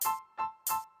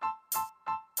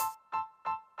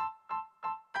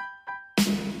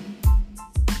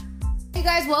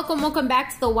Hey guys, welcome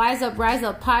back to the Wise Up, Rise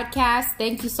Up podcast.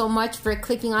 Thank you so much for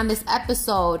clicking on this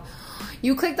episode.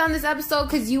 You clicked on this episode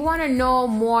because you want to know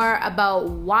more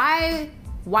about why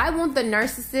won't the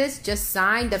narcissist just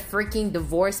sign the freaking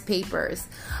divorce papers?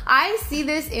 I see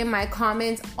this in my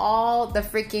comments all the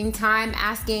freaking time,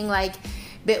 asking like,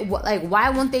 why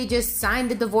won't they just sign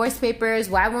the divorce papers?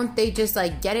 Why won't they just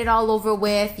get it all over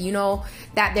with? You know,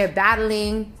 that they're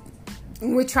battling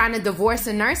with trying to divorce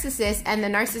a narcissist, and the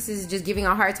narcissist is just giving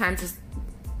a hard time to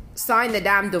sign the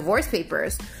damn divorce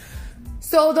papers.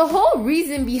 So the whole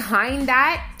reason behind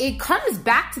that, it comes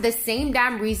back to the same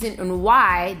damn reason and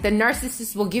why the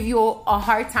narcissist will give you a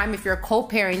hard time if you're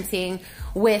co-parenting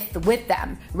with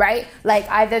them, right? Like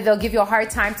either they'll give you a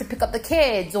hard time to pick up the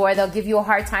kids, or they'll give you a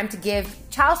hard time to give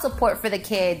child support for the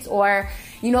kids, or,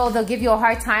 you know, they'll give you a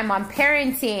hard time on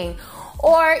parenting.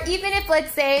 Or even if,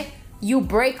 let's say, you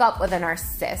break up with a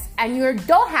narcissist and you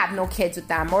don't have no kids with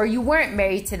them, or you weren't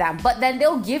married to them, but then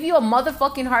they'll give you a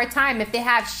motherfucking hard time if they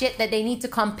have shit that they need to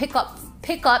come pick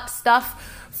up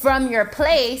stuff from your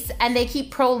place, and they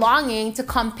keep prolonging to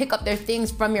come pick up their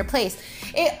things from your place.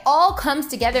 It all comes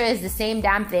together as the same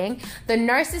damn thing. The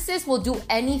narcissist will do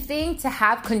anything to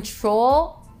have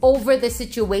control over the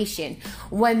situation.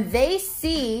 When they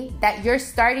see that you're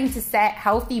starting to set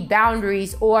healthy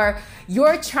boundaries, or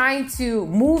you're trying to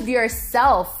remove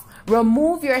yourself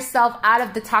out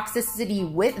of the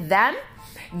toxicity with them,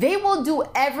 they will do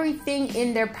everything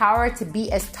in their power to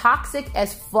be as toxic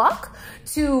as fuck,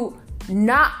 to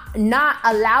not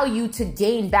allow you to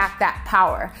gain back that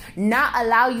power, not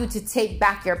allow you to take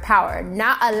back your power,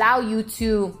 not allow you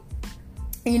to,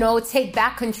 you know, take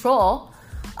back control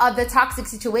of the toxic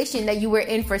situation that you were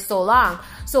in for so long.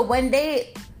 So when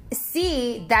they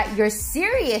see that you're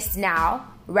serious now,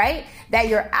 right, that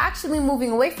you're actually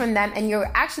moving away from them and you're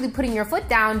actually putting your foot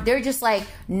down, they're just like,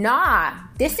 nah,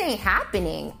 this ain't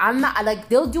happening. I'm not, like,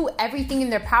 they'll do everything in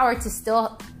their power to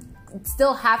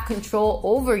still have control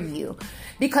over you,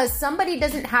 because somebody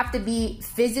doesn't have to be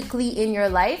physically in your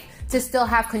life to still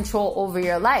have control over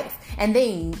your life. And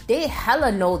they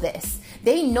hella know this.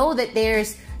 They know that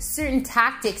there's certain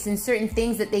tactics and certain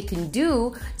things that they can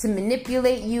do to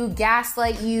manipulate you,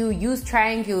 gaslight you, use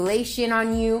triangulation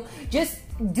on you, just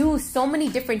do so many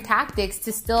different tactics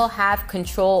to still have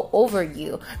control over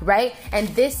you, right? And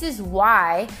this is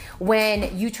why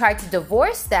when you try to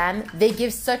divorce them, they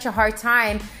give such a hard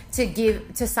time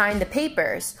to sign the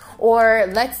papers. Or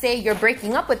let's say you're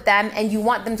breaking up with them and you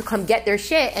want them to come get their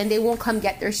shit, and they won't come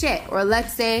get their shit. Or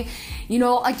let's say, you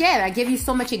know, again, I give you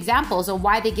so much examples of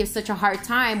why they give such a hard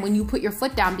time when you put your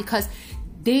foot down, because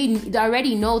they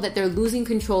already know that they're losing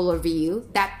control over you.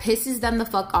 That pisses them the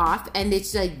fuck off, and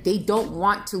it's like they don't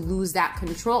want to lose that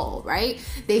control, right?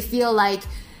 They feel like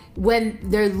when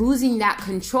they're losing that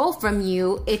control from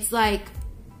you, it's like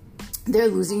they're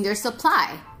losing their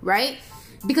supply, right?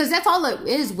 Because that's all it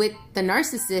is with the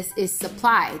narcissist, is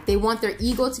supply. They want their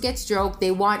ego to get stroked. They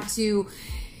want to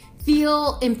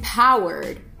feel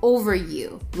empowered over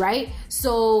you, right?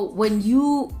 So when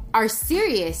you are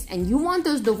serious and you want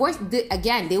those divorce,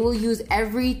 again, they will use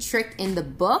every trick in the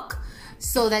book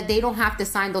so that they don't have to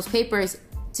sign those papers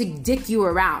to dick you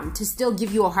around, to still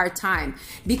give you a hard time.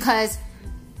 Because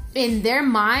in their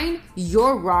mind,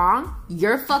 you're wrong,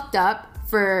 you're fucked up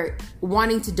for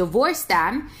wanting to divorce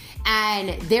them,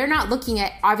 and they're not looking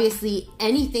at obviously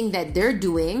anything that they're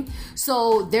doing.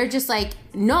 So they're just like,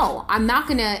 no, I'm not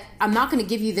gonna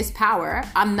give you this power.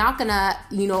 I'm not gonna,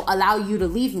 you know, allow you to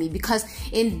leave me, because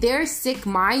in their sick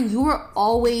mind, you were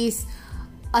always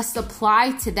a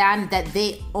supply to them that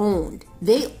they owned.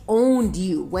 They owned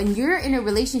you. When you're in a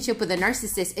relationship with a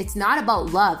narcissist, it's not about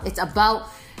love. It's about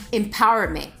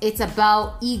empowerment. It's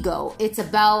about ego. It's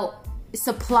about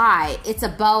supply. It's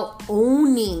about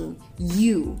owning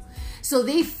you. So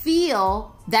they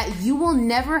feel that you will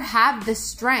never have the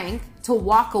strength to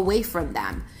walk away from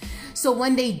them. So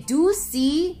when they do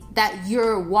see that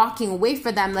you're walking away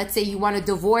from them, let's say you want to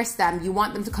divorce them, you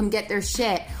want them to come get their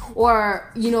shit,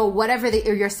 or, you know, whatever,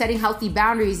 or you're setting healthy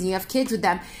boundaries and you have kids with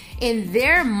them, in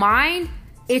their mind,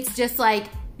 it's just like,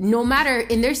 no matter,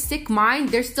 in their sick mind,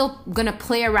 they're still gonna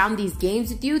play around these games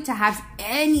with you to have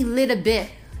any little bit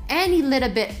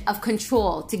of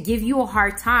control, to give you a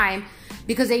hard time,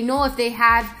 because they know if they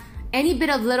have any bit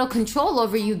of little control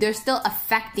over you, they're still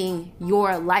affecting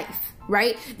your life,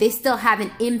 right? They still have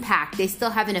an impact. They still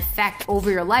have an effect over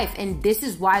your life. And this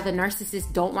is why the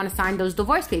narcissists don't want to sign those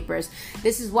divorce papers.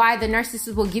 This is why the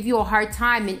narcissist will give you a hard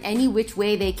time in any which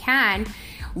way they can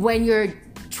when you're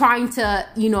trying to,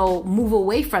 you know, move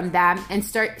away from them and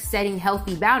start setting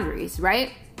healthy boundaries,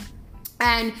 right?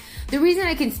 And the reason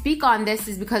I can speak on this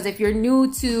is because if you're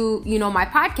new to, my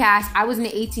podcast, I was in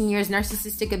an 18 years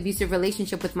narcissistic abusive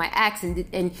relationship with my ex,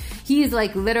 and he is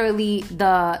like literally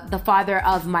the father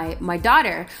of my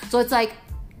daughter. So it's like,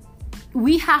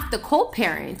 we have to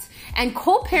co-parent, and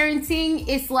co-parenting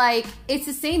is like, it's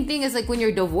the same thing as like when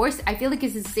you're divorced. I feel like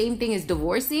it's the same thing as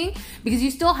divorcing, because you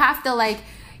still have to like,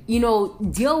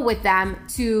 deal with them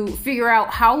to figure out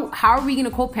how are we going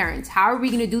to co-parent? How are we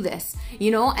going to do this?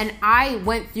 And I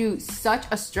went through such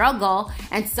a struggle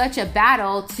and such a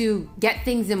battle to get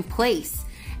things in place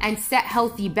and set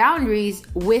healthy boundaries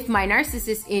with my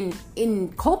narcissist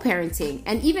in co-parenting.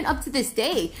 And even up to this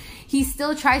day, he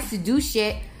still tries to do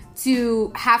shit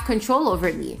to have control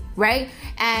over me, right?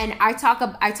 And I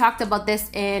talked about this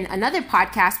in another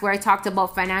podcast where I talked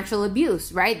about financial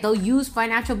abuse, right? They'll use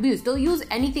financial abuse. They'll use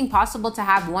anything possible to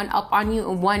have one up on you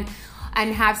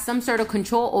and have some sort of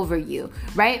control over you,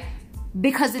 right?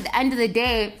 Because at the end of the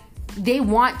day, they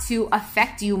want to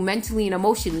affect you mentally and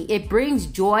emotionally. It brings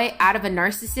joy out of a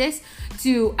narcissist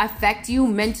to affect you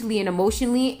mentally and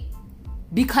emotionally,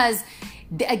 because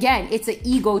again, it's an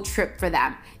ego trip for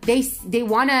them. They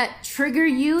want to trigger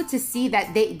you to see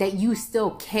that you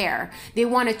still care. They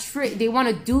want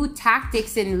to do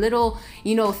tactics and little,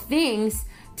 things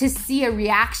to see a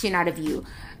reaction out of you.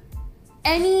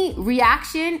 Any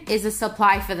reaction is a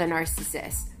supply for the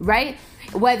narcissist, right?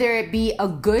 Whether it be a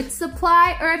good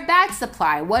supply or a bad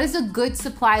supply. What does a good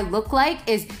supply look like?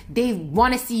 Is they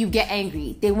want to see you get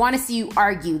angry. They want to see you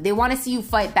argue. They want to see you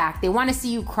fight back. They want to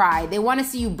see you cry. They want to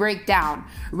see you break down,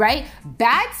 right?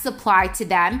 Bad supply to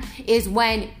them is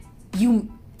when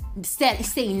you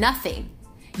say nothing.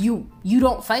 You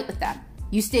don't fight with them.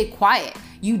 You stay quiet.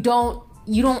 You don't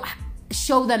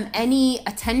show them any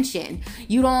attention.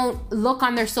 You don't look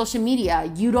on their social media.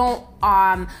 You don't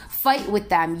fight with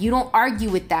them. You don't argue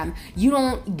with them. You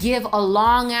don't give a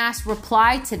long ass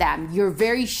reply to them. You're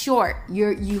very short.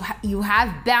 You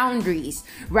have boundaries,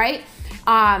 right?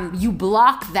 You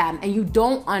block them and you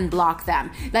don't unblock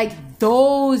them. Like,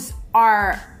 those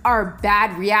are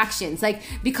bad reactions. Like,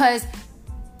 because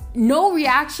no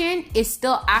reaction is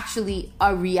still actually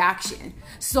a reaction.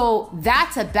 So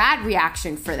that's a bad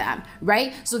reaction for them,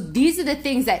 right? So these are the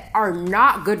things that are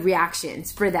not good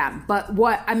reactions for them. But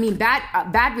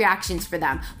bad reactions for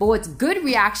them. But what's good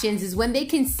reactions is when they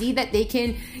can see that they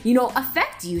can,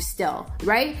 affect you still,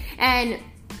 right? And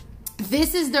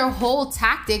this is their whole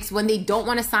tactics when they don't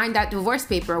want to sign that divorce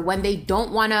paper, when they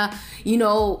don't want to,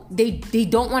 they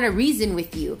don't want to reason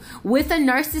with you. With a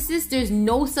narcissist, there's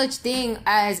no such thing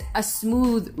as a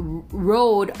smooth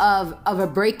road of a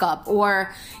breakup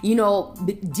or,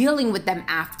 dealing with them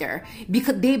after.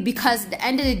 Because at the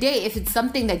end of the day, if it's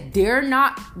something that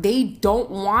they don't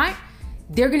want,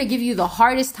 they're going to give you the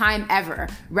hardest time ever,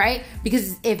 right?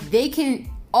 Because if they can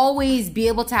always be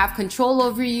able to have control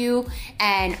over you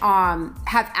and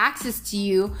have access to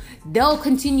you, they'll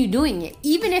continue doing it.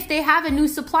 Even if they have a new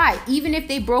supply, even if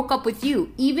they broke up with you,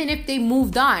 even if they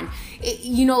moved on,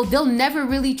 they'll never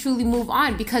really truly move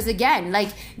on, because again, like,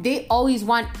 they always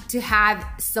want to have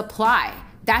supply.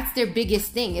 That's their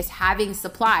biggest thing, is having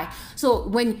supply. So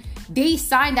when they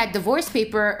sign that divorce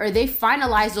paper or they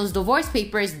finalize those divorce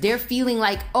papers, they're feeling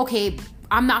like, okay,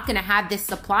 I'm not going to have this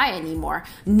supply anymore.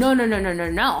 No.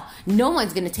 No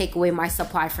one's going to take away my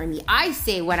supply from me. I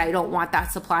say when I don't want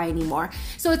that supply anymore.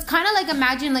 So it's kind of like,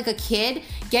 imagine like a kid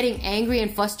getting angry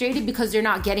and frustrated because they're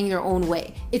not getting their own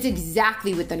way. It's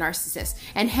exactly with the narcissist.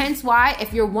 And hence why,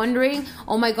 if you're wondering,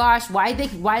 oh my gosh, why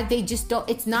they just don't,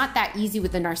 it's not that easy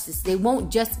with the narcissist. They won't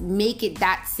just make it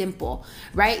that simple,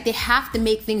 right? They have to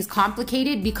make things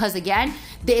complicated because, again,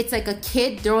 it's like a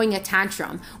kid throwing a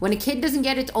tantrum. When a kid doesn't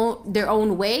get their own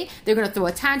way, they're going to throw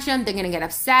a tantrum, they're going to get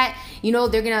upset, they're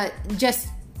going to just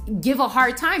give a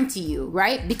hard time to you,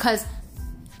 right? Because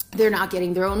they're not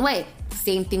getting their own way.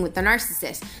 Same thing with the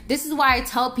narcissist. This is why I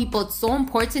tell people it's so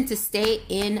important to stay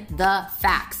in the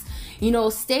facts.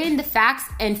 Stay in the facts.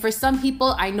 And for some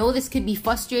people, I know this could be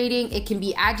frustrating. It can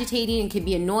be agitating. It can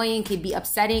be annoying. It can be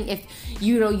upsetting if,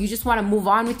 you just want to move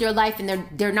on with your life and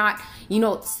they're not,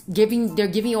 giving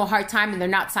you a hard time and they're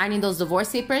not signing those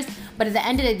divorce papers. But at the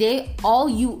end of the day,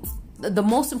 the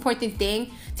most important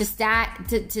thing to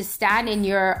stand in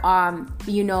your,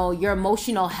 your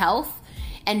emotional health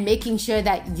and making sure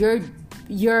that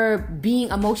you're being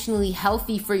emotionally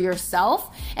healthy for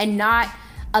yourself and not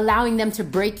allowing them to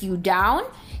break you down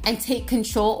and take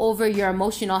control over your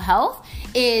emotional health,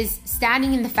 is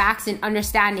standing in the facts and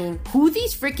understanding who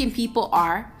these freaking people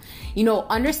are,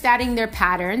 understanding their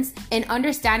patterns and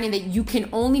understanding that you can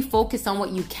only focus on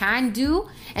what you can do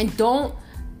and don't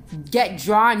get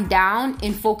drawn down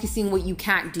in focusing what you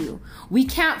can't do. We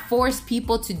can't force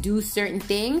people to do certain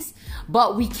things,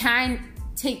 but we can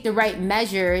take the right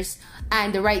measures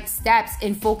and the right steps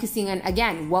in focusing on,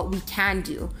 again, what we can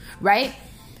do, right?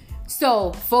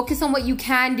 So focus on what you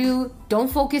can do. Don't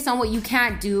focus on what you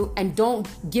can't do, and don't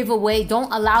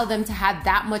allow them to have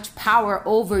that much power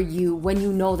over you when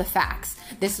you know the facts.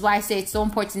 This is why I say it's so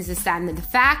important to stand in the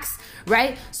facts,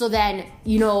 right? So then,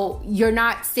 you're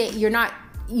not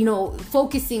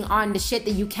focusing on the shit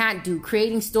that you can't do,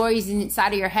 creating stories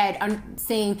inside of your head,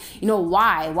 saying,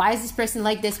 why is this person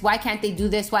like this? Why can't they do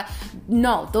this? Why?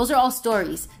 No, those are all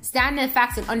stories. Stand in the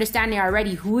facts and understanding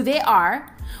already who they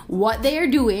are, what they are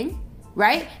doing,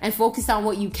 right? And focus on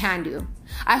what you can do.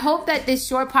 I hope that this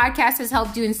short podcast has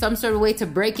helped you in some sort of way to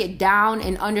break it down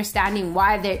and understanding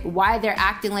why they're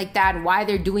acting like that, why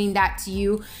they're doing that to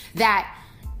you, that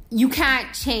you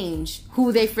can't change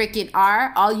who they freaking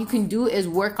are. All you can do is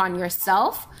work on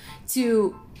yourself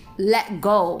to let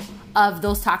go of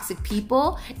those toxic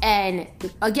people. And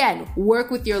again,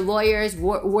 work with your lawyers,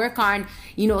 work on,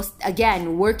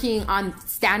 working on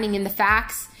standing in the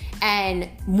facts and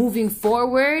moving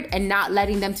forward, and not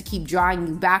letting them to keep drawing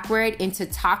you backward into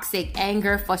toxic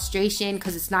anger, frustration,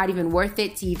 because it's not even worth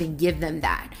it to even give them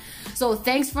that. So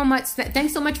thanks so much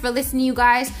for listening, you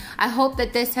guys. I hope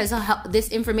that this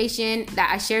information that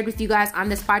I shared with you guys on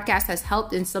this podcast has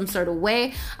helped in some sort of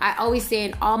way. I always say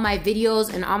in all my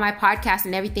videos and all my podcasts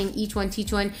and everything, each one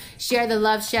teach one, share the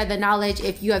love, share the knowledge.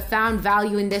 If you have found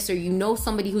value in this, or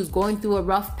somebody who's going through a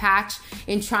rough patch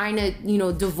in trying to,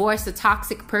 divorce a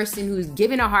toxic person who's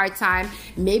given a hard time,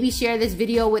 maybe share this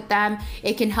video with them.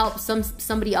 It can help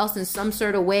somebody else in some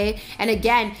sort of way. And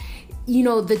again,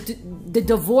 the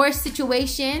divorce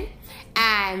situation,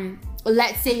 and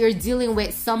let's say you're dealing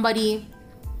with the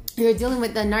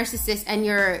narcissist, and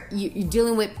you're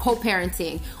dealing with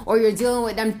co-parenting, or you're dealing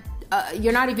with them,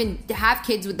 you're not even have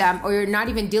kids with them, or you're not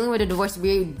even dealing with a divorce,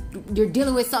 you're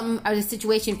dealing with a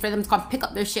situation for them to come pick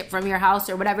up their shit from your house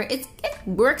or whatever. It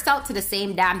works out to the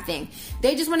same damn thing.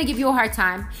 They just want to give you a hard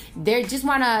time. They just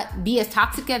want to be as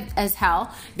toxic as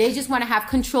hell. They just want to have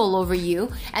control over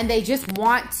you, and they just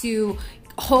want to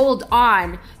hold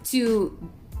on to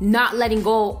not letting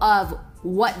go of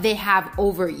what they have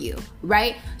over you,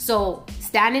 right? So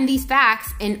stand in these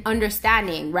facts and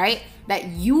understanding, right, that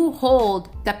you hold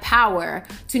the power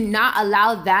to not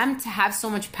allow them to have so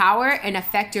much power and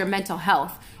affect your mental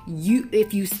health.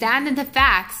 If you stand in the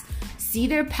facts, see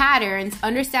their patterns,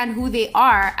 understand who they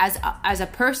are as a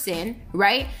person,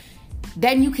 right,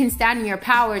 then you can stand in your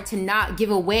power to not give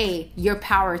away your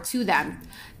power to them.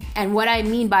 And what I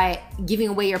mean by giving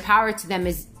away your power to them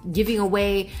is giving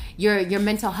away your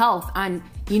mental health on,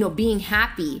 being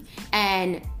happy,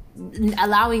 and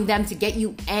allowing them to get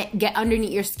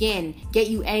underneath your skin, get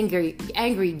you angry,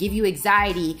 give you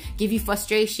anxiety, give you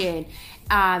frustration,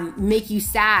 make you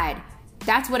sad.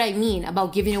 That's what I mean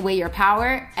about giving away your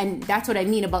power. And that's what I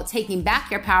mean about taking back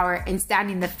your power and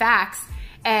standing the facts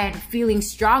and feeling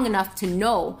strong enough to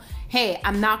know, hey,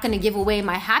 I'm not going to give away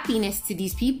my happiness to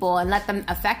these people and let them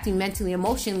affect me mentally,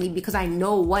 emotionally, because I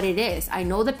know what it is. I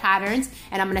know the patterns,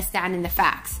 and I'm going to stand in the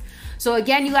facts. So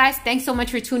again, you guys, thanks so much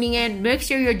for tuning in. Make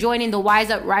sure you're joining the Wise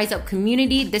Up, Rise Up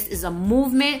community. This is a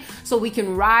movement, so we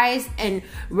can rise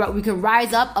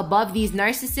up above these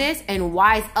narcissists and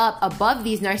wise up above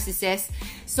these narcissists,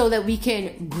 so that we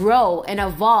can grow and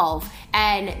evolve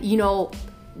and,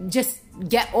 just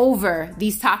get over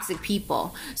these toxic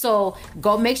people. So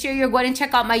go make sure you're going to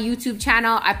check out my YouTube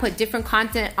channel. I put different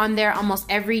content on there almost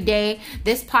every day.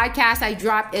 This podcast I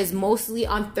drop is mostly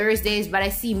on Thursdays, but I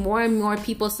see more and more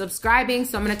people subscribing,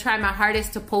 so I'm going to try my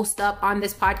hardest to post up on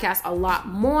this podcast a lot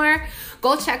more.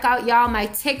 Go check out, y'all, my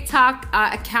TikTok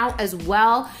account as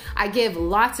well. I give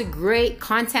lots of great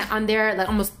content on there, like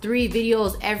almost 3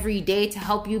 videos every day to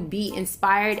help you be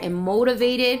inspired and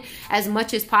motivated as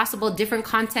much as possible. Different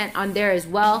content on there as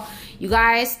well. You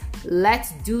guys,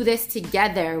 let's do this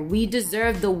together. We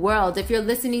deserve the world. If you're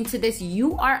listening to this,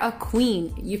 you are a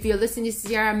queen. If you're listening to this,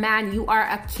 you're a man, you are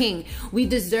a king. We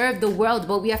deserve the world,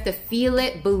 but we have to feel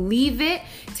it, believe it,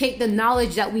 take the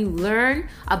knowledge that we learn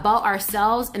about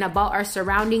ourselves and about our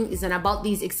surroundings and about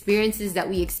these experiences that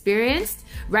we experienced,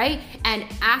 right? And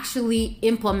actually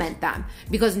implement them,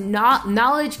 because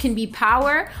knowledge can be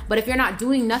power, but if you're not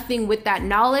doing nothing with that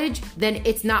knowledge, then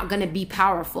it's not going to be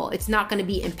powerful. It's not going to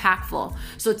be impactful.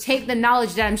 So take the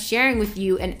knowledge that I'm sharing with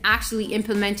you and actually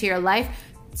implement to your life.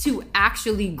 to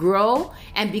actually grow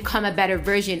and become a better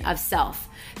version of self.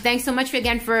 Thanks so much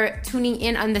again for tuning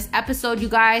in on this episode, you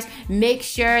guys. Make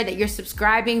sure that you're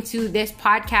subscribing to this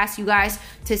podcast, you guys,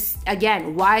 to,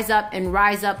 again, wise up and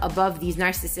rise up above these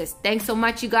narcissists. Thanks so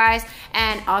much, you guys.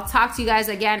 And I'll talk to you guys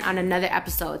again on another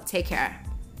episode. Take care.